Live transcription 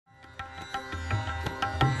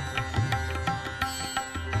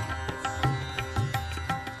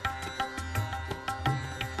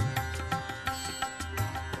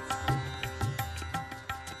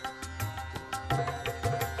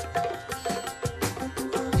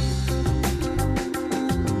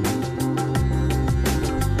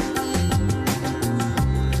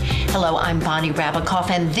Hello, I'm Bonnie Rabikoff,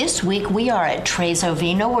 and this week we are at Trezo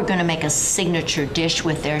Vino. We're going to make a signature dish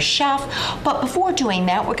with their chef, but before doing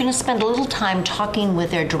that, we're going to spend a little time talking with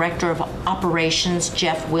their Director of Operations,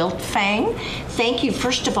 Jeff Wiltfang. Thank you,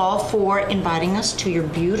 first of all, for inviting us to your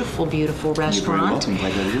beautiful, beautiful restaurant. You're very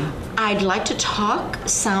welcome. Glad to do. I'd like to talk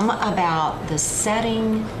some about the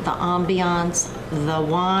setting, the ambiance, the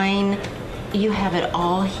wine. You have it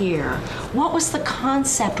all here. What was the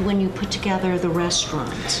concept when you put together the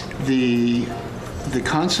restaurant? The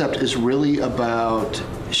concept is really about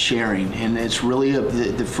sharing, and it's really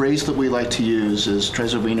the phrase that we like to use is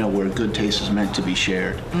Trezo Vino, where good taste is meant to be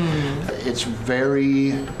shared. It's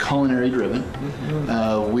very culinary driven.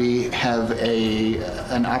 We have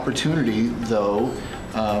an opportunity, though,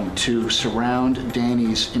 to surround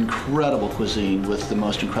Danny's incredible cuisine with the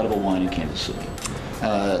most incredible wine in Kansas City.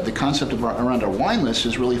 The concept around our wine list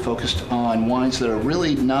is really focused on wines that are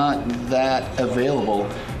really not that available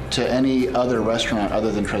to any other restaurant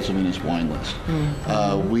other than Trezo Vino's wine list.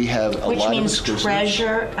 We have a lot of exclusives.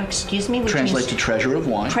 Treasure, excuse me? Translate to treasure of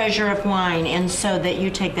wine. Treasure of wine, and so that you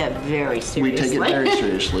take that very seriously. We take it very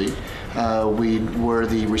seriously. We were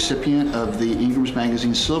the recipient of the Ingram's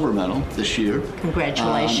Magazine Silver Medal this year.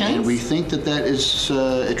 Congratulations. And we think that that is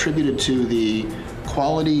attributed to the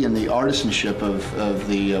quality and the artisanship of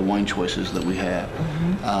the wine choices that we have.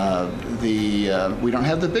 We don't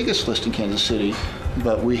have the biggest list in Kansas City,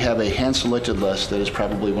 but we have a hand-selected list that is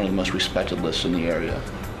probably one of the most respected lists in the area.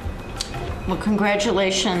 Well,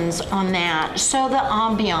 congratulations on that. So the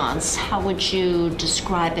ambiance, how would you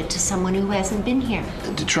describe it to someone who hasn't been here?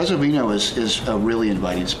 Trezo Vino is a really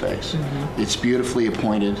inviting space. It's beautifully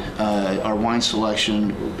appointed. Our wine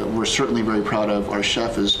selection, we're certainly very proud of. Our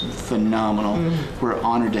chef is phenomenal. We're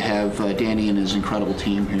honored to have Danny and his incredible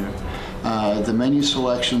team here. The menu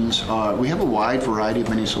selections we have a wide variety of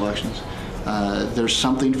menu selections. There's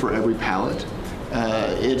something for every palate.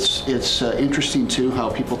 It's interesting too how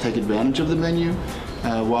people take advantage of the menu.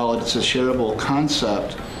 While it's a shareable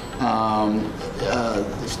concept,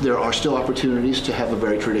 there are still opportunities to have a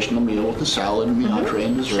very traditional meal with the salad and the entree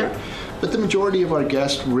and dessert. Sure. But the majority of our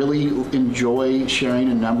guests really enjoy sharing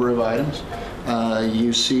a number of items.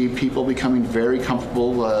 You see people becoming very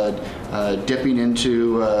comfortable dipping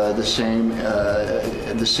into the same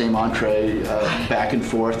entree back and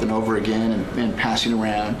forth and over again and passing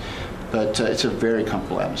around. But it's a very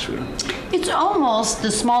comfortable atmosphere. It's almost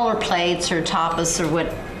the smaller plates or tapas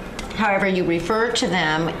or however you refer to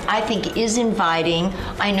them, I think is inviting.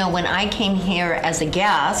 I know when I came here as a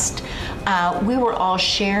guest, we were all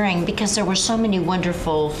sharing because there were so many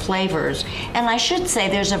wonderful flavors. And I should say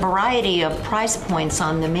there's a variety of price points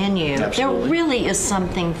on the menu. Absolutely. There really is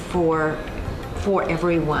something for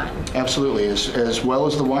everyone. Absolutely, as well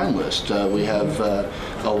as the wine list. We have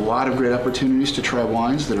a lot of great opportunities to try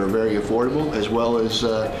wines that are very affordable, as well as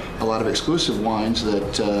a lot of exclusive wines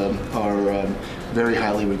that are very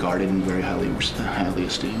highly regarded and very highly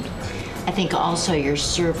esteemed. I think also your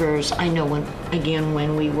servers, I know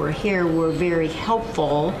when we were here, were very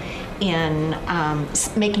helpful in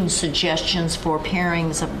making suggestions for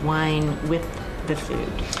pairings of wine with the food.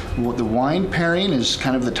 Well, the wine pairing is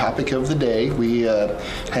kind of the topic of the day. We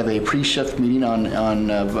have a pre-shift meeting on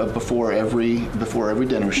before every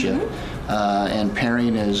dinner shift, and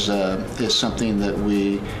pairing is something that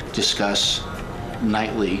we discuss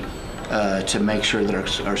nightly to make sure that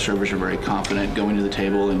our servers are very confident going to the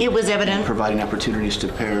table and it was evident providing opportunities to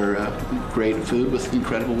pair great food with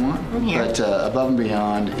incredible wine. Yeah. But above and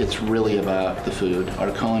beyond, it's really about the food.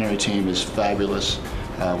 Our culinary team is fabulous.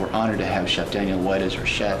 We're honored to have Chef Daniel White as our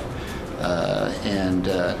chef, and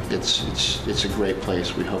it's a great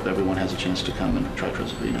place. We hope everyone has a chance to come and try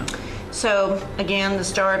Trezo Vino. So again, the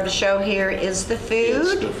star of the show here is the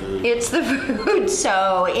food. It's the food. It's the food.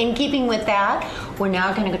 So in keeping with that, we're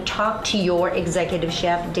now going to talk to your executive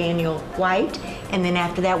chef, Daniel White, and then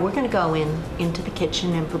after that, we're going to go into the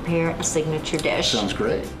kitchen and prepare a signature dish. Sounds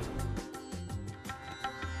great.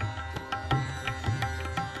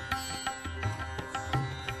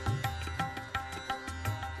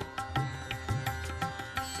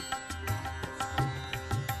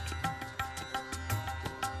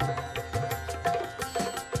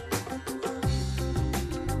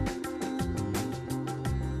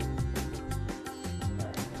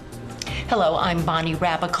 Hello, I'm Bonnie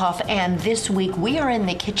Rabikoff, and this week we are in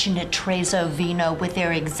the kitchen at Trezo Vino with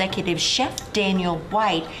their executive chef, Daniel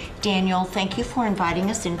White. Daniel, thank you for inviting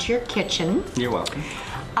us into your kitchen. You're welcome.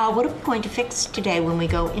 What are we going to fix today when we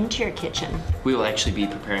go into your kitchen? We will actually be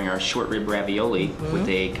preparing our short rib ravioli with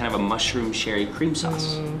a kind of a mushroom sherry cream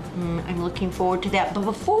sauce. I'm looking forward to that. But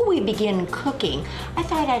before we begin cooking, I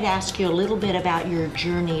thought I'd ask you a little bit about your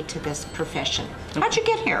journey to this profession. How'd you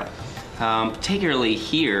get here? Particularly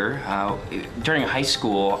here, during high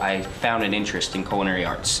school, I found an interest in culinary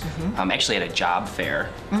arts. Actually at a job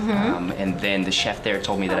fair, and then the chef there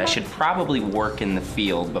told me that I should probably work in the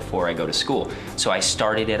field before I go to school. So I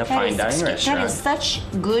started at a fine dining restaurant. That is such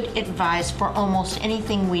good advice for almost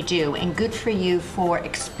anything we do, and good for you for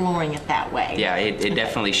exploring it that way. Yeah, it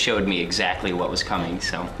definitely showed me exactly what was coming.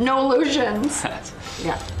 So no illusions.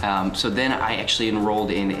 Yeah. So then I actually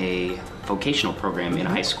enrolled in a vocational program in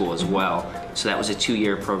high school as well. So that was a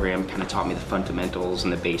 2-year program, kind of taught me the fundamentals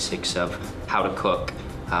and the basics of how to cook.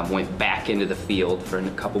 Went back into the field for a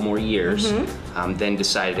couple more years, then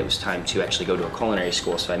decided it was time to actually go to a culinary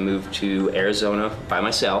school. So I moved to Arizona by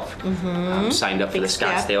myself, signed up for the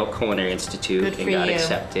Scottsdale Culinary Institute and got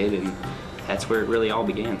accepted, and that's where it really all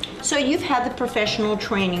began. So you've had the professional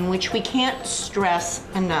training, which we can't stress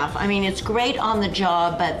enough. I mean, it's great on the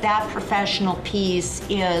job, but that professional piece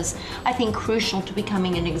is, I think, crucial to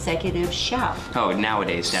becoming an executive chef. Oh,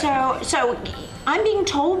 nowadays, definitely. So I'm being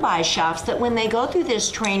told by chefs that when they go through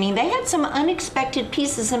this training, they had some unexpected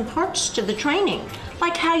pieces and parts to the training,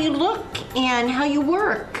 like how you look and how you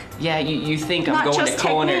work. Yeah, you think I'm going to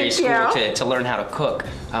culinary school to learn how to cook,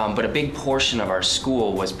 but a big portion of our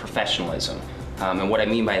school was professionalism. And what I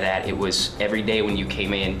mean by that, it was every day when you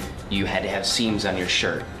came in, you had to have seams on your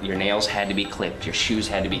shirt. Your nails had to be clipped, your shoes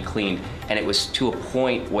had to be cleaned, and it was to a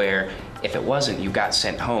point where if it wasn't, you got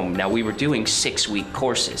sent home. Now, we were doing 6-week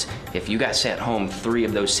courses. If you got sent home 3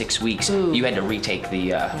 of those 6 weeks, you had to retake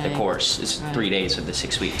the course. It's 3 days of the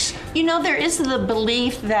 6 weeks. You know, there is the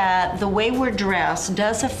belief that the way we're dressed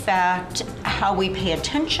does affect how we pay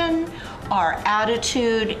attention, our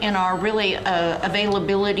attitude, and our really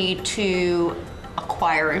availability to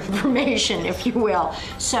acquire information, if you will.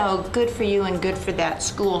 So good for you and good for that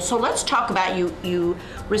school. So let's talk about you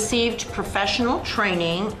received professional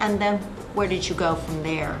training, and then where did you go from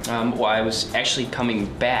there? Well, I was actually coming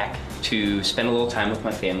back to spend a little time with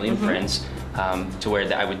my family and friends, to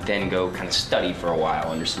where I would then go kind of study for a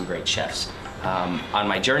while under some great chefs. On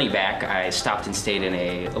my journey back, I stopped and stayed in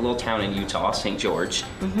a little town in Utah, St. George,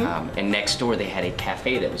 and next door they had a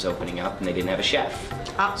cafe that was opening up and they didn't have a chef.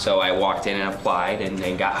 So I walked in and applied and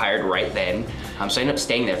then got hired right then. So I ended up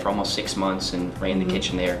staying there for almost 6 months and ran the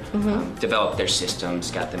kitchen there, developed their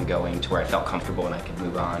systems, got them going to where I felt comfortable and I could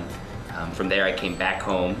move on. From there I came back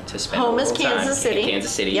home to spend a little time. Kansas City.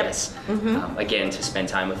 Kansas City, yes. Again, to spend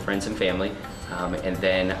time with friends and family. And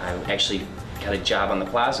then I actually got a job on the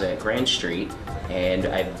plaza at Grand Street, and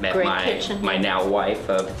I've met my now wife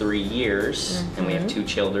of 3 years, and we have 2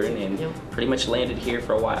 children, and pretty much landed here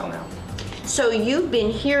for a while now. So you've been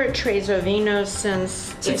here at Trezo Vino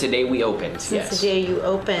since the day we opened. Since the day you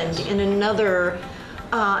opened. And another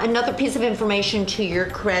piece of information to your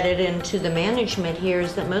credit and to the management here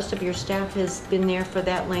is that most of your staff has been there for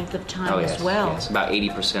that length of time as well. Yes, about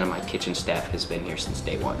 80% of my kitchen staff has been here since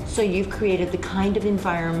day one. So you've created the kind of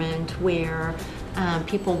environment where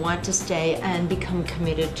people want to stay and become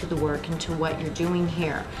committed to the work and to what you're doing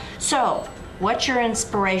here. So, what's your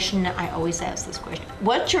inspiration? I always ask this question.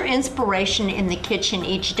 What's your inspiration in the kitchen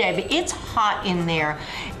each day? But it's hot in there,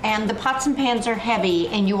 and the pots and pans are heavy,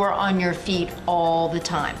 and you are on your feet all the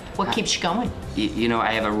time. What keeps you going? You know,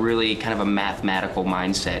 I have a really kind of a mathematical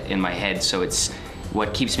mindset in my head, so it's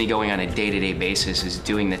what keeps me going on a day-to-day basis is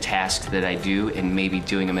doing the tasks that I do and maybe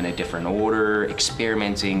doing them in a different order,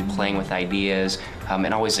 experimenting, playing with ideas,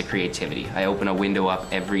 and always the creativity. I open a window up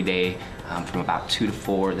every day from about 2 to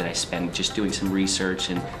 4 that I spend just doing some research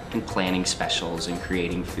and planning specials and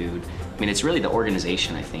creating food. I mean, it's really the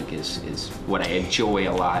organization, I think, is what I enjoy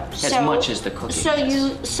a lot, as much as the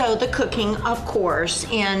cooking. So the cooking, of course,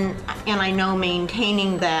 and I know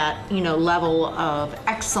maintaining that, level of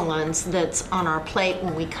excellence that's on our plate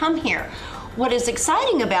when we come here. What is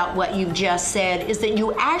exciting about what you've just said is that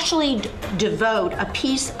you actually devote a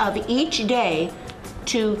piece of each day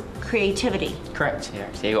to creativity. Correct, yeah.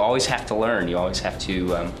 You always have to learn. You always have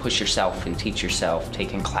to push yourself and teach yourself,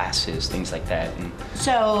 taking classes, things like that. And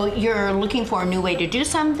so you're looking for a new way to do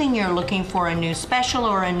something, you're looking for a new special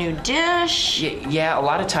or a new dish? Yeah, a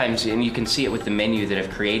lot of times, and you can see it with the menu that I've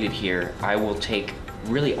created here, I will take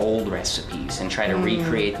really old recipes and try to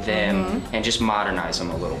recreate them and just modernize them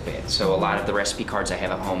a little bit. So a lot of the recipe cards I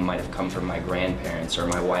have at home might have come from my grandparents or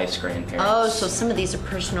my wife's grandparents. Oh, so some of these are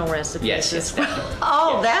personal recipes. Yes, definitely.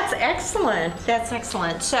 Oh, yes. That's excellent. That's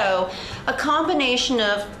excellent. So a combination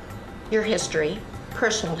of your history,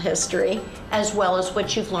 personal history as well as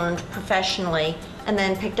what you've learned professionally and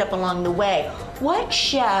then picked up along the way. What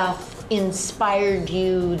chef inspired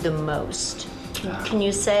you the most? Can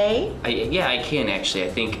you say? Yeah, I can actually. I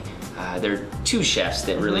think there are two chefs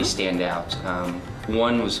that really stand out.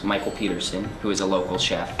 One was Michael Peterson, who is a local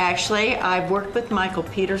chef. Actually, I've worked with Michael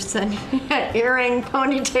Peterson, earring,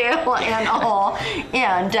 ponytail, and all.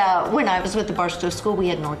 And when I was with the Barstow School, we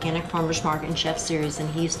had an organic farmers market and chef series, and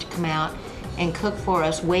he used to come out and cook for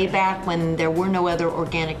us way back when there were no other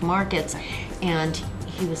organic markets, and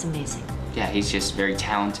he was amazing. Yeah, he's just very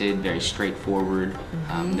talented, very straightforward,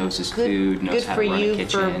 knows his food, knows how to run a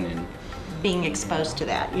kitchen. And being exposed to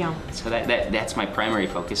that, yeah. So that's my primary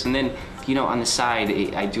focus. And then, you know, on the side,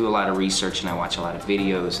 I do a lot of research and I watch a lot of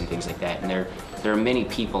videos and things like that. And there are many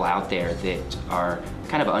people out there that are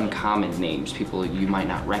kind of uncommon names, people you might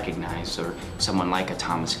not recognize, or someone like a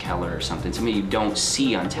Thomas Keller or something. Somebody you don't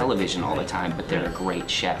see on television all the time, but they're a great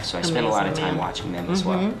chef. So I spend a lot of time watching them as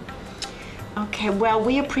well. Okay, well,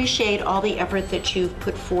 we appreciate all the effort that you've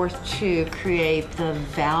put forth to create the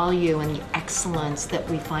value and the excellence that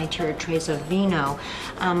we find here at Trezo Vino.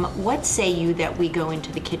 What say you that we go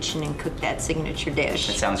into the kitchen and cook that signature dish?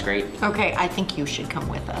 That sounds great. Okay, I think you should come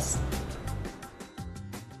with us.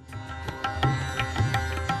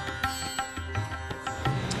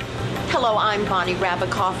 Hello, I'm Bonnie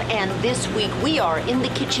Rabikoff, and this week we are in the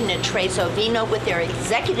kitchen at Trezo Vino with their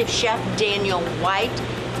executive chef, Daniel White.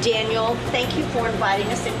 Daniel, thank you for inviting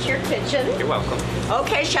us into your kitchen. You're welcome.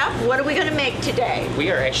 Okay, chef, what are we going to make today? We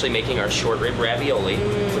are actually making our short rib ravioli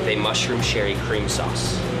with a mushroom sherry cream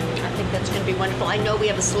sauce. I think that's going to be wonderful. I know we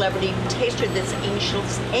have a celebrity taster that's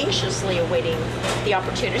anxiously awaiting the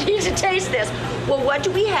opportunity to taste this. Well, what do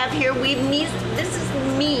we have here? This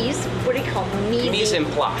is mise. What do you call it? Mise en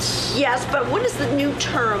place. Yes, but what is the new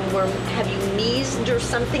term? Have you mised or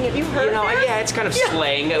something? Have you heard that? Yeah, it's kind of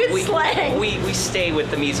slang. It's slang. We stay with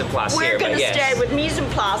the mise en place here. We're going to stay with mise en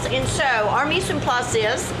place. And so our mise en place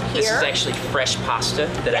is here. This is actually fresh pasta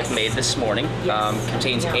that I've made this morning.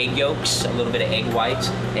 Contains egg yolks, a little bit of egg white,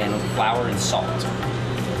 and flour and salt.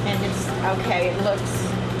 And it's, okay, it looks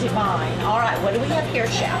divine. All right, what do we have here,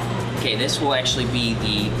 chef? Okay, this will actually be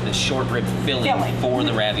the short rib filling for the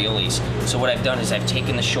raviolis. So what I've done is I've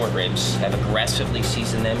taken the short ribs, I've aggressively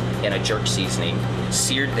seasoned them in a jerk seasoning,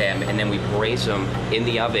 seared them, and then we braise them in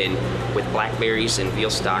the oven with blackberries and veal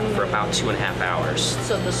stock for about 2.5 hours.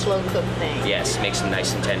 So the slow cook thing. Yes, makes them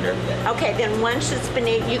nice and tender. Okay, then once it's been,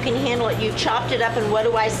 you can handle it. You chopped it up, and what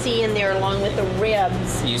do I see in there along with the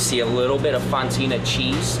ribs? You see a little bit of fontina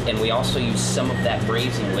cheese, and we also use some of that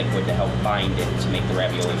braising liquid to help bind it to make the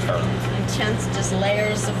ravioli firm. Intense, just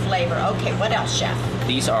layers of flavor. Okay, what else, chef?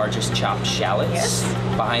 These are just chopped shallots. Yes.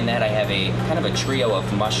 Behind that I have a kind of a trio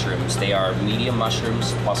of mushrooms. They are medium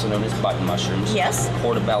mushrooms, also known as button mushrooms. Yes.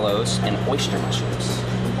 Portobellos and oyster mushrooms.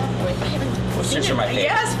 Oysters are my favorite.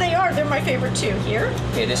 Yes, they are. They're my favorite too. Here.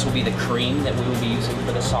 Okay, this will be the cream that we will be using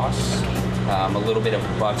for the sauce. A little bit of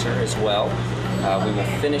butter as well. We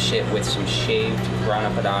will finish it with some shaved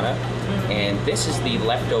grana padano. And this is the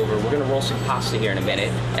leftover. We're going to roll some pasta here in a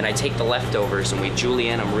minute. And I take the leftovers and we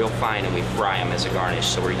julienne them real fine and we fry them as a garnish.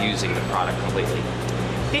 So we're using the product completely.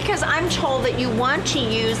 Because I'm told that you want to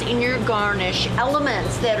use in your garnish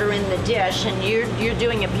elements that are in the dish, and you're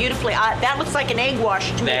doing it beautifully. That looks like an egg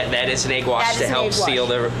wash to me. That is an egg wash to help seal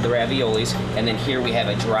the raviolis. And then here we have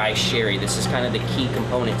a dry sherry. This is kind of the key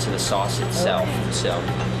component to the sauce itself. Okay. So,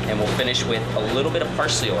 and we'll finish with a little bit of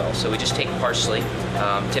parsley oil. So we just take parsley,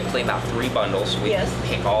 typically about 3 bundles. We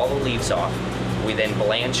pick all the leaves off. We then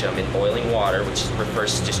blanch them in boiling water, which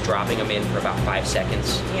refers to just dropping them in for about 5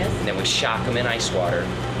 seconds. Yes. And then we shock them in ice water,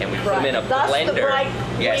 and we put them in a blender. The bright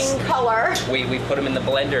green color. We put them in the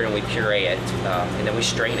blender and we puree it, and then we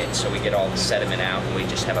strain it so we get all the sediment out, and we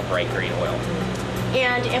just have a bright green oil.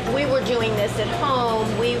 And if we were doing this at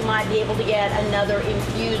home, we might be able to get another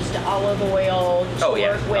infused olive oil to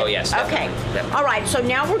work with. Oh, yes. Okay. Definitely. All right, so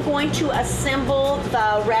now we're going to assemble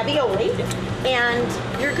the ravioli,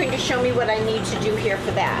 and you're going to show me what I need to do here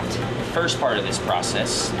for that. The first part of this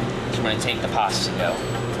process is we're going to take the pasta dough.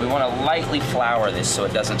 We want to lightly flour this so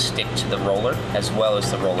it doesn't stick to the roller as well as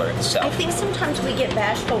the roller itself. I think sometimes we get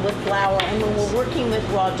bashful with flour, and when we're working with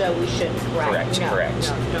raw dough, we shouldn't. Correct, correct.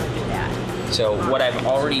 No, don't do that. So what I've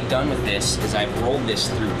already done with this is I've rolled this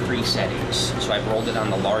through pre-settings. So I've rolled it on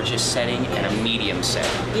the largest setting and a medium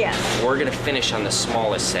setting. Yes. We're gonna finish on the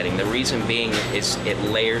smallest setting. The reason being is it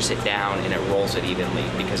layers it down and it rolls it evenly.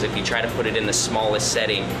 Because if you try to put it in the smallest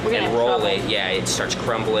setting and roll it, yeah, it starts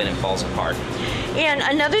crumbling and falls apart. And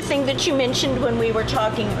another thing that you mentioned when we were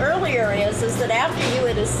talking earlier is that after you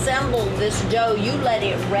had assembled this dough, you let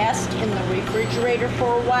it rest in the refrigerator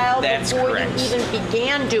for a while before correct. you even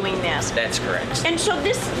began doing this. That's correct. And so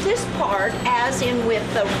this part, as in with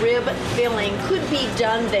the rib filling, could be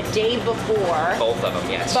done the day before. Both of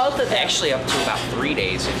them, yes. Both of them. Actually, up to about 3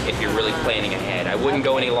 days if you're really planning ahead. I wouldn't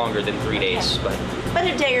go any longer than 3 days, but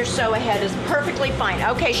a day or so ahead is perfectly fine.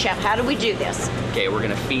 Okay, Chef, how do we do this? okay, we're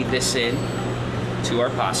gonna feed this in to our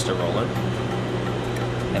pasta roller.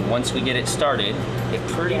 And once we get it started, it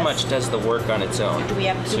pretty much does the work on its own. Do we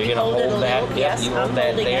have so to you're gonna hold that? Yep, yes, you hold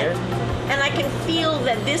that there. And I can feel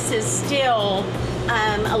that this is still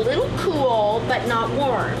a little cool, but not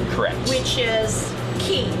warm. Correct. Which is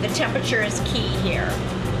key. The temperature is key here.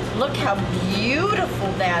 Look how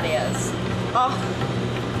beautiful that is. Oh,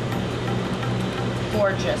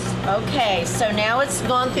 gorgeous. Okay, so now it's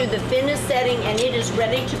gone through the thinnest setting and it is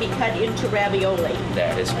ready to be cut into ravioli.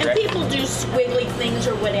 That is And correct. people do squiggly things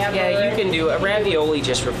or whatever. Yeah, you can do a ravioli.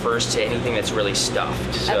 Just refers to anything that's really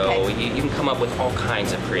stuffed. So Okay. you can come up with all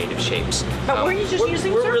kinds of creative shapes. But we're just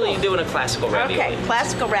using We're really circles. doing a classical ravioli. Okay,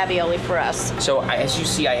 classical ravioli for us. So as you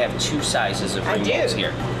see, I have 2 sizes of I ring do. molds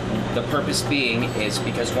here. The purpose being is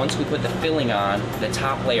because once we put the filling on, the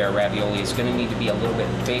top layer of ravioli is going to need to be a little bit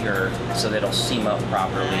bigger so that it'll seam up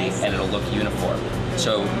properly Nice. and it'll look uniform.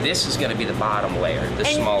 So this is going to be the bottom layer, the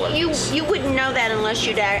smaller And piece. you wouldn't know that unless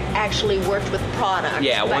you'd actually worked with products.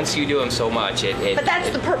 Yeah, but, once you do them so much, But that's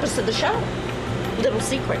the purpose of the show. Little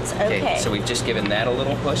secrets. Okay. So we've just given that a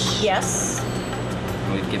little push. Yes.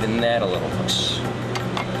 And we've given that a little push.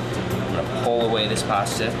 I'm gonna pull away this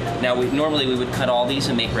pasta. Now, normally we would cut all these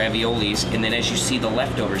and make raviolis, and then as you see the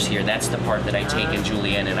leftovers here, that's the part that I take in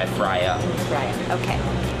julienne and I fry up Right. Okay.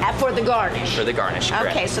 For the garnish. for the garnish.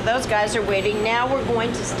 Correct. Okay, so those guys are waiting. Now we're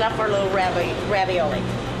going to stuff our little ravioli.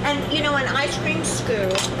 And you know, an ice cream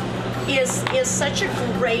scoop is such a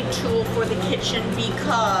great tool for the kitchen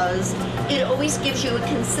because it always gives you a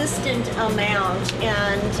consistent amount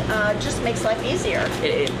and just makes life easier.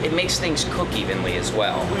 It makes things cook evenly as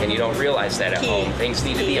well, and you don't realize that at Key. home. Things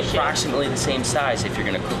need to be Key issue. approximately the same size if you're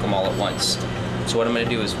going to cook them all at once. So what I'm going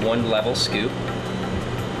to do is 1 level scoop.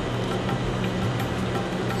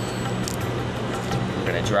 We're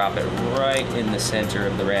going to drop it right in the center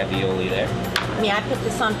of the ravioli there. May I put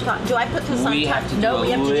this on top? Do I put this on top? We have to do no, a we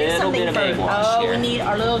have to do little something bit of first. egg wash Oh, here. we need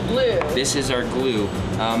our little glue. This is our glue.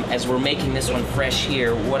 As we're making this one fresh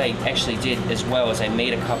here, what I actually did as well is I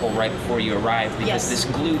made a couple right before you arrived because Yes. this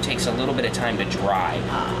glue takes a little bit of time to dry.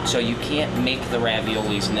 So you can't make the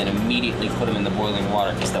raviolis and then immediately put them in the boiling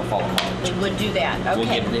water because they'll fall apart. We would do that. Okay.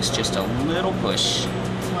 We'll give this just a little push.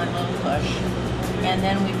 One little push. And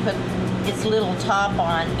then we put its little top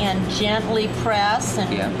on and gently press.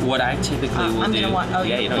 And Yeah. What I typically will I'm do. gonna want. Oh,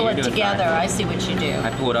 yeah, you know, pull you're it doing together. fine. I see what you do.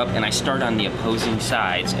 I pull it up and I start on the opposing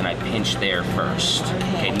sides and I pinch there first.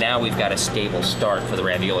 Okay. Now we've got a stable start for the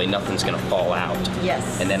ravioli. Nothing's gonna fall out.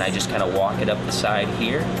 Yes. And then I just kind of walk it up the side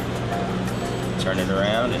here, turn it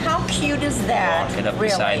around, and How cute is that? walk it up really?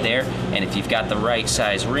 the side there. And if you've got the right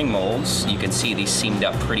size ring molds, you can see these seamed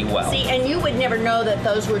up pretty well. See, and you would never know that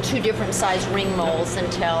those were 2 different size ring molds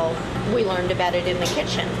until we learned about it in the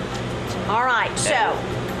kitchen. All right, so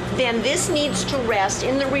then this needs to rest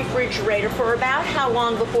in the refrigerator for about how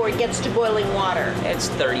long before it gets to boiling water? It's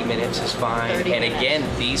 30 minutes is fine. 30 and minutes.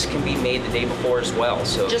 again, these can be made the day before as well.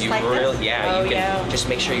 So Just if you like really, this? yeah, Oh, you can yeah. just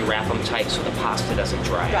make sure you wrap them tight so the pasta doesn't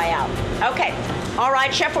dry out. Okay. All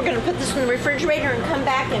right, Chef, we're going to put this in the refrigerator and come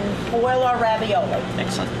back and boil our ravioli.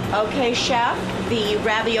 Excellent. Okay, Chef, the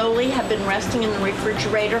ravioli have been resting in the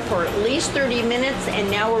refrigerator for at least 30 minutes,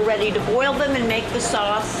 and now we're ready to boil them and make the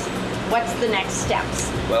sauce. What's the next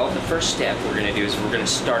steps? Well, the first step we're going to do is we're going to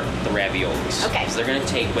start the raviolis. Okay. So they're going to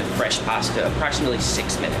take, with fresh pasta, approximately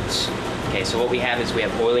 6 minutes. Okay, so what we have is we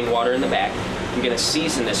have boiling water in the back. I'm going to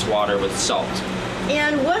season this water with salt.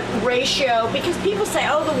 And what ratio, because people say,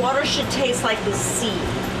 oh, the water should taste like the sea.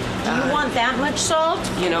 Do you want that much salt?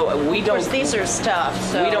 You know, we Of course, don't. these are stuffed,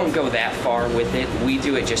 so. We don't go that far with it. We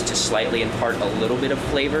do it just to slightly impart a little bit of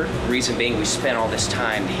flavor. Reason being, we spent all this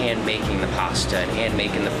time hand making the pasta and hand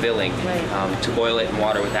making the filling. Right. To boil it in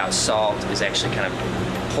water without salt is actually kind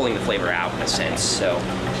of pulling the flavor out in a sense. So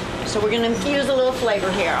we're going to infuse a little flavor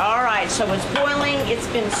here. All right, so it's boiling, it's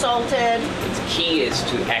been salted. the key is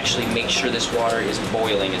to actually make sure this water is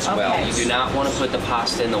boiling as well. Okay. You do not want to put the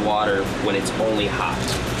pasta in the water when it's only hot.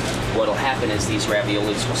 What'll happen is these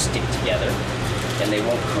raviolis will stick together and they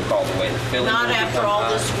won't cook all the way. The filling Not will after become all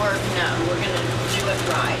hot. this work, no. We're going to do it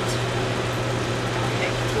right.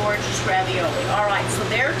 Okay, gorgeous ravioli. All right, so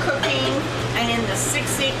they're cooking, and in the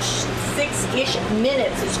six-ish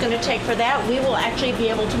minutes it's going to take for that, we will actually be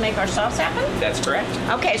able to make our sauce happen? That's correct.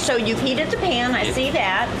 Okay, so you've heated the pan. I see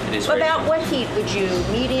that. It is ready. About what heat would you?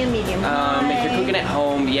 Medium, high? If you're cooking at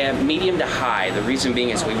home, yeah, medium to high. The reason being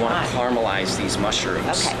is we want to high. caramelize these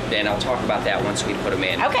mushrooms. Okay. And I'll talk about that once we put them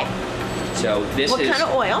in. Okay. So this What is kind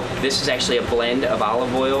of oil? This is actually a blend of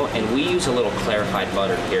olive oil, and we use a little clarified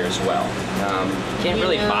butter here as well. Can't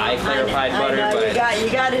really buy clarified butter, I know, but you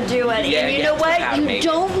got to do it. Yeah, and you you know have to know how what? to You make it.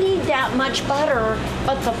 don't need that much butter,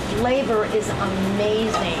 but the flavor is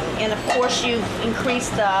amazing. And of course, you increase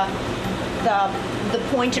the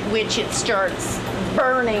point at which it starts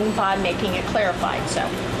burning by making it clarified. So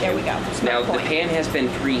there we go. That's my now the point. pan has been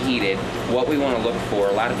preheated. What we want to look for,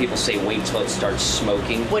 a lot of people say wait till it starts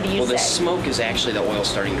smoking. What do you Well, the say? smoke is actually the oil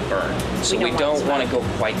starting to burn. So We we don't don't want want to go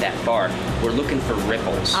quite that far. We're looking for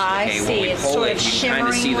ripples. I okay? see. When we It's pull sort it, of you can kind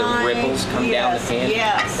of see the shimmering ripples come down the Yes, pan.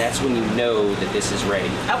 yes. That's when you know that this is ready.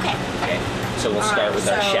 Okay. Okay. So we'll All start right, with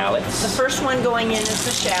our so shallots. The first one going in is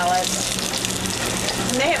the shallots.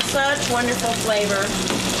 And they have such wonderful flavor.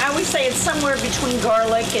 I always say it's somewhere between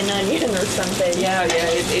garlic and onion or something. Yeah,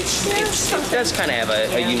 it does kind of have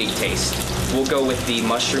a Yeah. unique taste. We'll go with the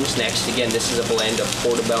mushrooms next. Again, this is a blend of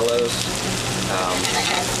portobellos,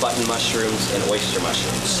 button mushrooms, and oyster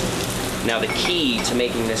mushrooms. Now, the key to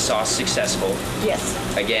making this sauce successful, Yes.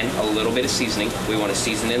 again, a little bit of seasoning. We want to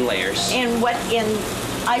season in layers. And what in?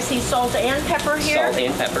 I see salt and pepper here. Salt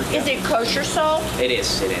and pepper. Is it kosher salt? It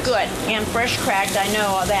is. Good. And fresh cracked. I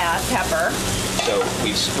know that pepper. So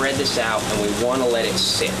we've spread this out, and we want to let it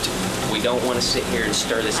sit. We don't want to sit here and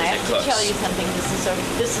stir this I as it have cooks. to tell you something.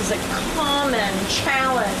 This is a common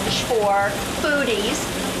challenge for foodies,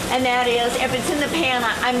 and that is if it's in the pan,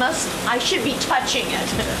 I should be touching it.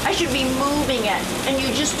 I should be moving it, and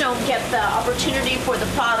you just don't get the opportunity for the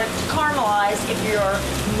product to caramelize if you're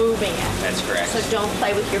moving it. That's correct. So don't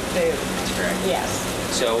play with your food. That's correct. Yes.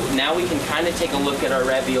 So now we can kind of take a look at our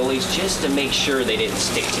raviolis just to make sure they didn't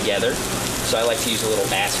stick together. So I like to use a little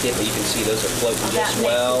basket, but you can see those are floating That just makes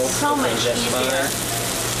well. it so Floating much just easier.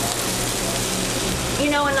 fine. You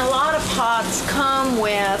know, and a lot of pots come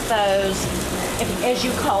with those, as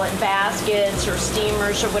you call it, baskets or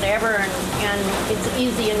steamers or whatever, and it's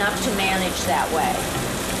easy enough to manage that way.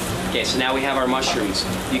 Okay, so now we have our mushrooms.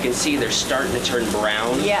 You can see they're starting to turn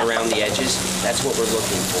brown Yes. around the edges. That's what we're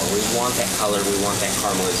looking for. We want that color, we want that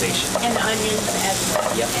caramelization. And onions as well.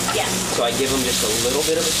 Yep. Yes. So I give them just a little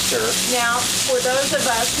bit of a stir. Now, for those of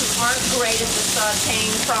us who aren't great at the sauteing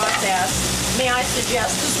process, may I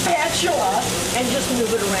suggest a spatula and just move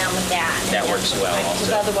it around with that. That works well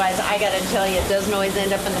Because also. otherwise, I got to tell you, it doesn't always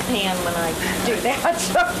end up in the pan when I do that.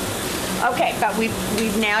 So, okay, but we've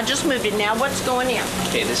now just moved it. Now what's going in?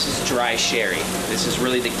 Okay, this is dry sherry. This is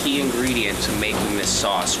really the key ingredient to making this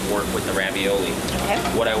sauce work with the ravioli. Okay.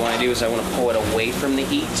 What I want to do is I want to pull it away from the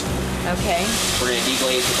heat. Okay. We're going to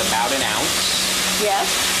deglaze with about an ounce. Yes.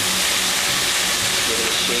 Give it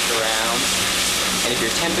a shake around. And if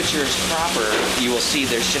your temperature is proper, you will see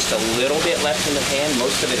there's just a little bit left in the pan.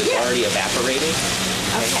 Most of it is Yeah. already evaporated.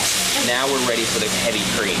 Okay. Now we're ready for the heavy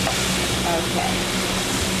cream. Okay.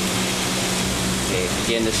 Okay,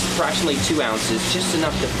 again, this is approximately 2 ounces, just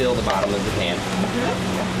enough to fill the bottom of the pan.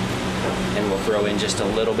 And we'll throw in just a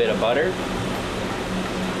little bit of butter.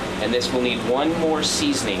 And this will need one more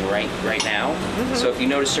seasoning right now. So if you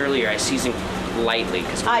noticed earlier, I seasoned lightly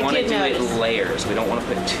because we I want to did do it notice. in layers. We don't want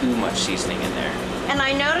to put too much seasoning in there. And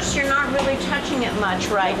I noticed you're not really touching it much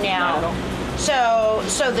right now. Not at all.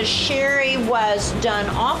 So the sherry was done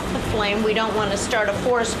off the flame. We don't want to start a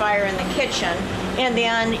forest fire in the kitchen. And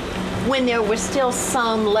then when there was still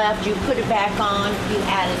some left, you put it back on, you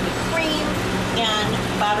added the cream and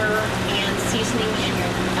butter and seasoning, and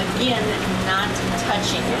you're, again, not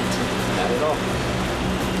touching it. Not at all.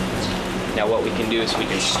 Now what we can do is we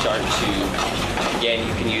can start to, again,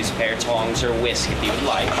 you can use pear tongs or whisk if you would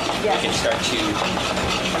like. Yes. You can start to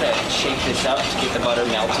kind of shake this up to get the butter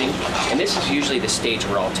melting. And this is usually the stage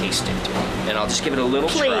where I'll taste it. And I'll just give it a little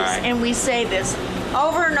Please, try. and we say this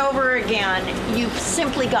over and over again, you've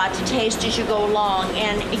simply got to taste as you go along.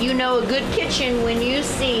 And you know a good kitchen when you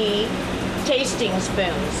see tasting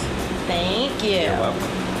spoons. Thank you. You're welcome.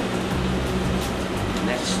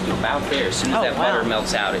 that's about there. As soon as that butter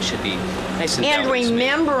melts out, it should be nice and And velvety smooth.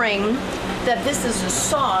 remembering that this is a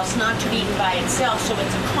sauce not to be eaten by itself, so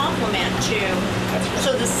it's a complement to.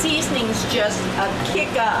 So the seasoning's just a kick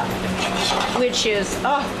up, which is,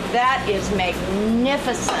 oh, that is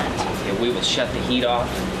magnificent. And we will shut the heat off.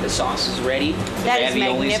 The sauce is ready. That the is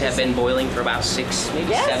raviolis have magnificent. been boiling for about 6, maybe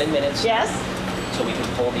Yes. 7 minutes. Yes. So we can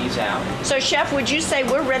pull these out. So, Chef, would you say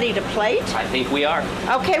we're ready to plate? I think we are.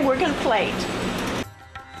 Okay, we're going to plate.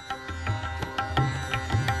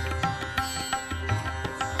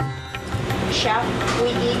 Chef, we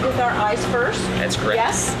eat with our eyes first. That's correct.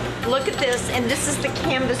 Yes. Look at this, and this is the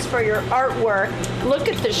canvas for your artwork. Look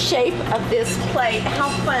at the shape of this plate. How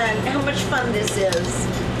fun, how much fun this is.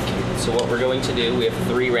 So what we're going to do, we have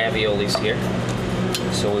 3 raviolis here.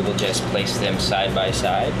 So we will just place them side by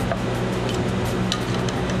side.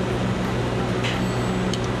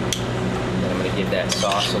 Then I'm going to give that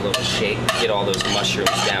sauce a little shake, get all those mushrooms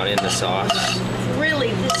down in the sauce.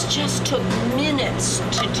 Really, this just took minutes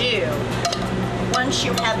to do once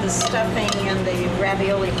you had the stuffing and the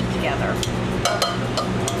ravioli put together.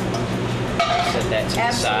 Set that to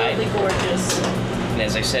the side. Absolutely gorgeous. And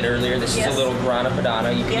as I said earlier, this Yes. is a little grana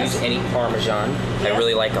padano. You can Yes. use any Parmesan. I Yes.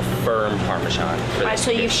 really like a firm Parmesan. For All right, this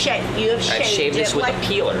so dish. you have shaved I've shaved this it with like, a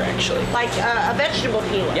peeler, actually. like a vegetable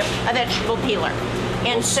peeler. Yep. A vegetable peeler.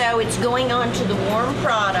 And so it's going on to the warm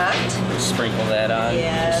product. Sprinkle that on,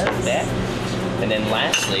 Yes. just like that. And then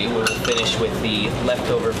lastly, we'll finish with the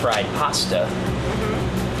leftover fried pasta.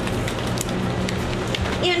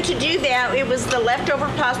 And to do that, it was the leftover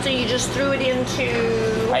pasta. You just threw it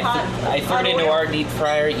into hot I threw it into oil? our deep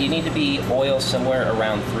fryer. You need to be oil somewhere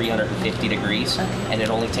around 350 degrees, and it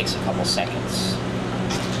only takes a couple seconds.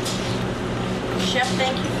 Chef,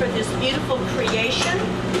 thank you for this beautiful creation.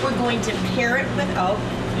 We're going to pair it with,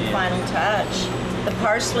 final touch, the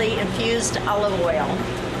parsley infused olive oil.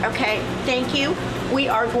 Okay, thank you. We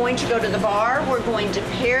are going to go to the bar. We're going to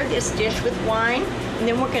pair this dish with wine, and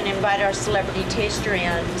then we're going to invite our celebrity taster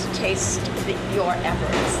in to taste your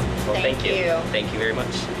efforts. Well, thank you. Thank you very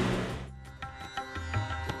much.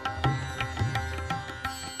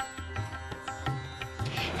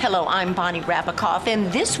 Hello, I'm Bonnie Rabikoff,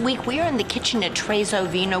 and this week we are in the kitchen at Trezo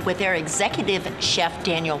Vino with their executive chef,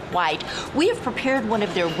 Daniel White. We have prepared one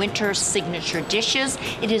of their winter signature dishes.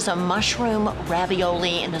 It is a mushroom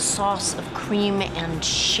ravioli in a sauce of cream and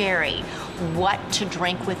sherry. What to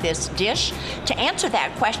drink with this dish? To answer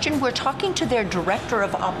that question, we're talking to their Director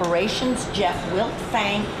of Operations, Jeff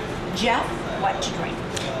Wiltfang. Jeff, what to drink?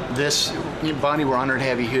 This, Bonnie, we're honored to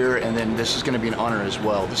have you here, and then this is going to be an honor as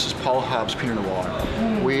well. This is Paul Hobbs Pinot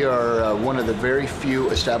Noir. We are one of the very few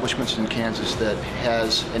establishments in Kansas that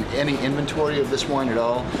has any inventory of this wine at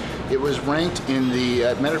all. It was ranked in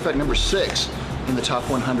the, matter of fact, number 6 in the top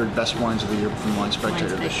 100 best wines of the year from Wine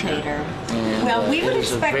Spectator this year. And, Well, we would it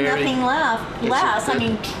is a expect very- nothing less. I it-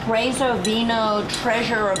 mean, Trezo Vino,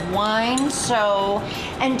 treasure of wine. So,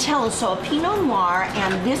 and tell us, so a Pinot Noir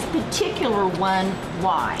and this particular one,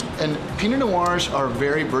 why? And Pinot Noirs are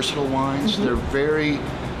very versatile wines. They're very,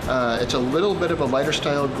 it's a little bit of a lighter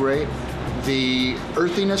style grape. The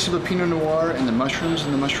earthiness of a Pinot Noir and the mushrooms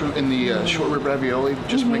in the short rib ravioli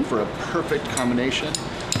just make for a perfect combination.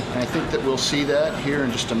 And I think that we'll see that here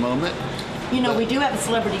in just a moment. You know, But- we do have a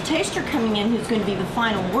celebrity taster coming in who's going to be the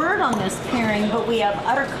final word on this pairing, but we have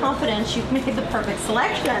utter confidence you've made the perfect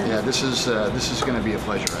selection. Yeah, this is going to be a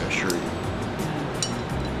pleasure, I assure you.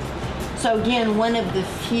 So again, one of the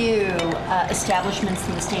few establishments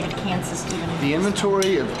in the state of Kansas to even The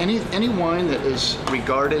inventory of any wine that is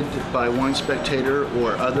regarded by Wine Spectator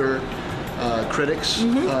or other critics,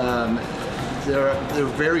 they're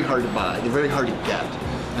very hard to buy. They're very hard to get.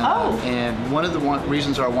 And one of the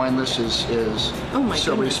reasons our wine list is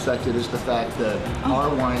so respected is the fact that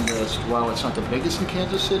our wine list, while it's not the biggest in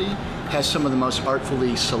Kansas City, has some of the most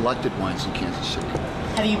artfully selected wines in Kansas City.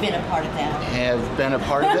 Have you been a part of that? Have been a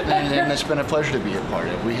part of it, and it's been a pleasure to be a part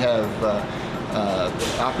of it. We have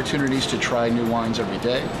opportunities to try new wines every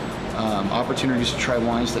day, opportunities to try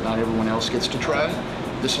wines that not everyone else gets to try.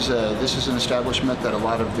 This is an establishment that a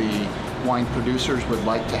lot of the wine producers would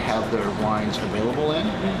like to have their wines available in,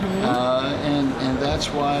 and that's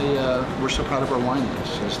why we're so proud of our wine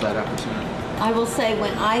list, is that opportunity. I will say,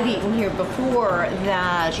 when I've eaten here before,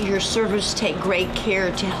 that your servers take great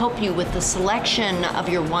care to help you with the selection of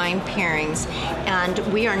your wine pairings. And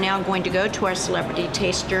we are now going to go to our celebrity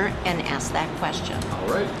taster and ask that question. All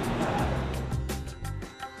right.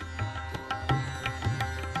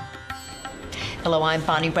 Hello, I'm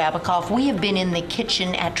Bonnie Rabikoff. We have been in the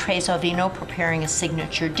kitchen at Trezo Vino preparing a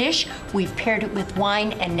signature dish. We've paired it with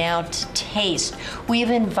wine, and now to taste. We've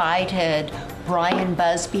invited Brian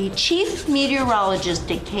Busby, Chief Meteorologist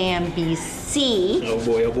at KMBC. Oh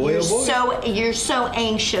boy, oh boy, oh boy. You're so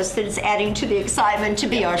anxious that it's adding to the excitement to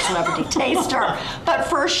be our celebrity taster. But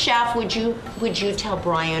first, Chef, would you tell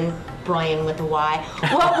Brian with a Y,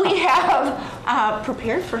 what we have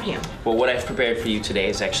prepared for him? Well, what I've prepared for you today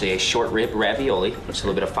is actually a short rib ravioli, which is a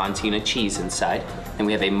little bit of fontina cheese inside, and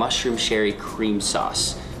we have a mushroom sherry cream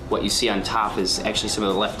sauce. What you see on top is actually some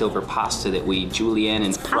of the leftover pasta that we julienne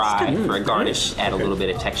and fry for a garnish, add a little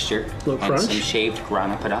bit of texture, Little and crunch. some shaved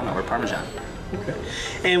grana padano or parmesan. Okay.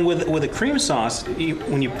 And with a cream sauce,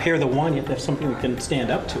 when you pair the wine, you have to have something that can stand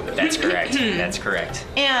up to it. That's correct. That's correct.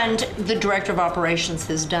 And the Director of Operations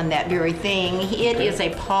has done that very thing. It is a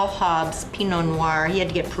Paul Hobbs Pinot Noir. He had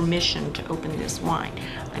to get permission to open this wine.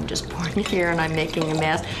 I'm just pouring here and I'm making a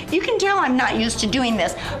mess. You can tell I'm not used to doing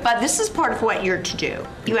this, but this is part of what you're to do.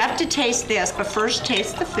 You have to taste this, but first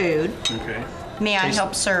taste the food. Okay. May I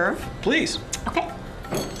help serve? Please. Okay.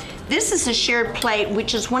 This is a shared plate,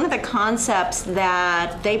 which is one of the concepts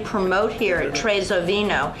that they promote here at Trezo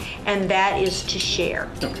Vino, and that is to share.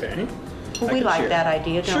 Okay. Well, we like that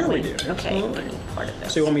idea, don't Sure we? we do. Okay. Absolutely. Part of that.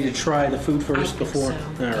 So you want me to try the food I first think before?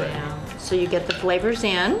 so. All right. Yeah. So you get the flavors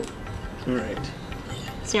in. All right.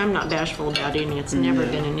 See, I'm not bashful about eating. It's never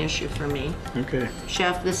been an issue for me. Okay.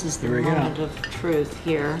 Chef, this is the Here we go. moment of truth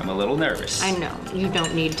here. I'm a little nervous. I know. You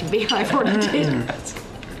don't need to be. I've already tasted.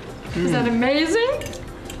 Is that amazing?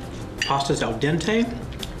 Pasta's al dente,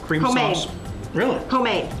 cream Homemade. sauce. Really?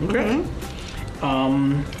 Homemade. Okay.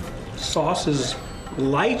 Sauce is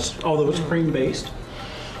light, although it's cream based.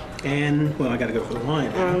 And, well, I gotta go for the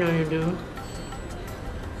wine. I know you do.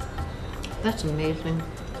 That's amazing.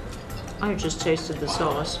 I just tasted the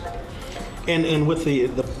sauce. And with the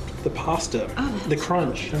pasta, the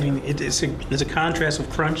crunch. I mean, it's a contrast of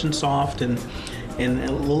crunch and soft and a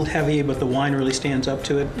little heavy, but the wine really stands up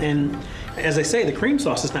to it. And as I say, the cream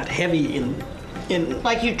sauce is not heavy in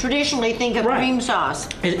Like you traditionally think of Right. cream sauce.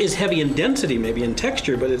 it is heavy in density, maybe in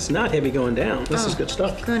texture, but it's not heavy going down. This is good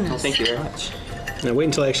stuff. Goodness. Well, thank you very much. Now wait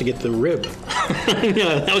until I actually get the rib.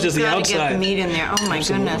 Yeah, that was just the Gotta outside. get the meat in there. Oh my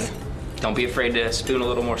Absolutely. goodness. Don't be afraid to spoon a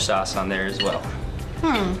little more sauce on there as well.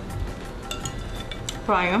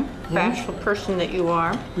 Brian, bashful person that you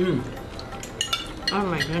are. Oh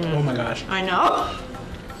my goodness. Oh my gosh. I know.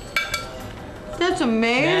 That's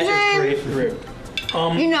amazing. That is great rib.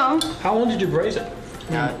 You know, How long did you braise it?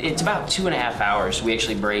 It's about 2.5 hours. We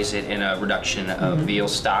actually braise it in a reduction of veal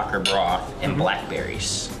stock or broth and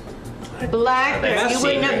blackberries. blackberry. That's You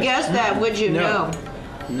wouldn't have secret. guessed that, would you? No.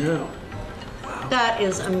 No. That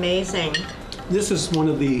is amazing. This is one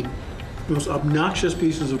of the most obnoxious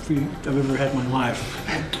pieces of food I've ever had in my life.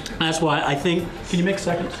 That's why I think, can you make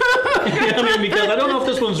seconds? I mean, because I don't know if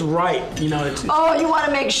this one's right. You know, it's, Oh, you want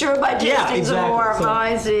to make sure by tasting yeah, some exactly. more. So,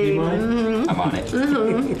 I do see. you mind? I'm on it.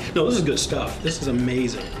 No, this is good stuff. This is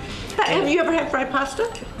amazing. Have you ever had fried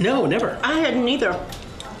pasta? No, never. I hadn't either.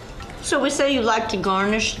 So we say you like to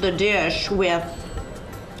garnish the dish with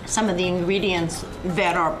some of the ingredients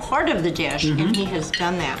that are part of the dish, and he has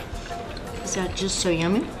done that. Is that just so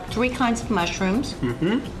yummy? 3 kinds of mushrooms.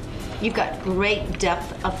 You've got great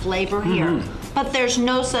depth of flavor here, but there's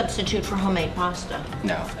no substitute for homemade pasta.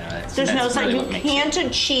 No, that's, There's no that's really you what makes can't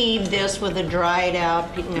achieve this with a dried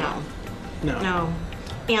out. No, No.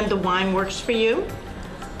 And the wine works for you.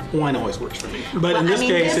 Wine always works for me. But in I this mean,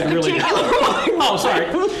 case, this it really particular does. wine. Oh,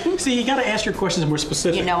 sorry. See, you got to ask your questions more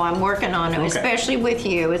specific. You know, I'm working on it, Okay. especially with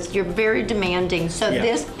you. You're very demanding. So Yeah.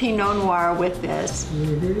 this Pinot Noir with this,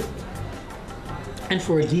 And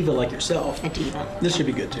for a diva like yourself, a diva. this should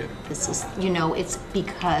be good too. This is, you know, it's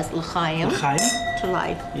because l'chaim, L'chaim? to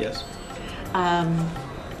life. Yes.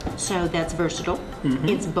 So that's versatile.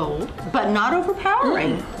 It's bold, but not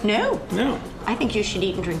overpowering. No. No. I think you should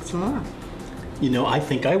eat and drink some more. You know, I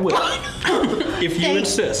think I will. If you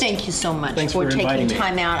insist. Thank you so much Thanks for for taking inviting me.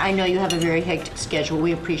 time out. I know you have a very hectic schedule.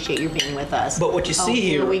 We appreciate your being with us. But what you Oh, see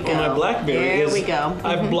here we on go. my BlackBerry There is we go.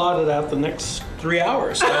 I've blotted out the next 3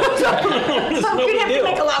 hours. So it's no We're big gonna have to deal.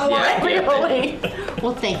 make a lot more Yeah. ravioli.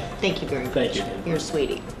 Well, thank you very much. Thank you. You're a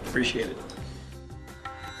sweetie. Appreciate it.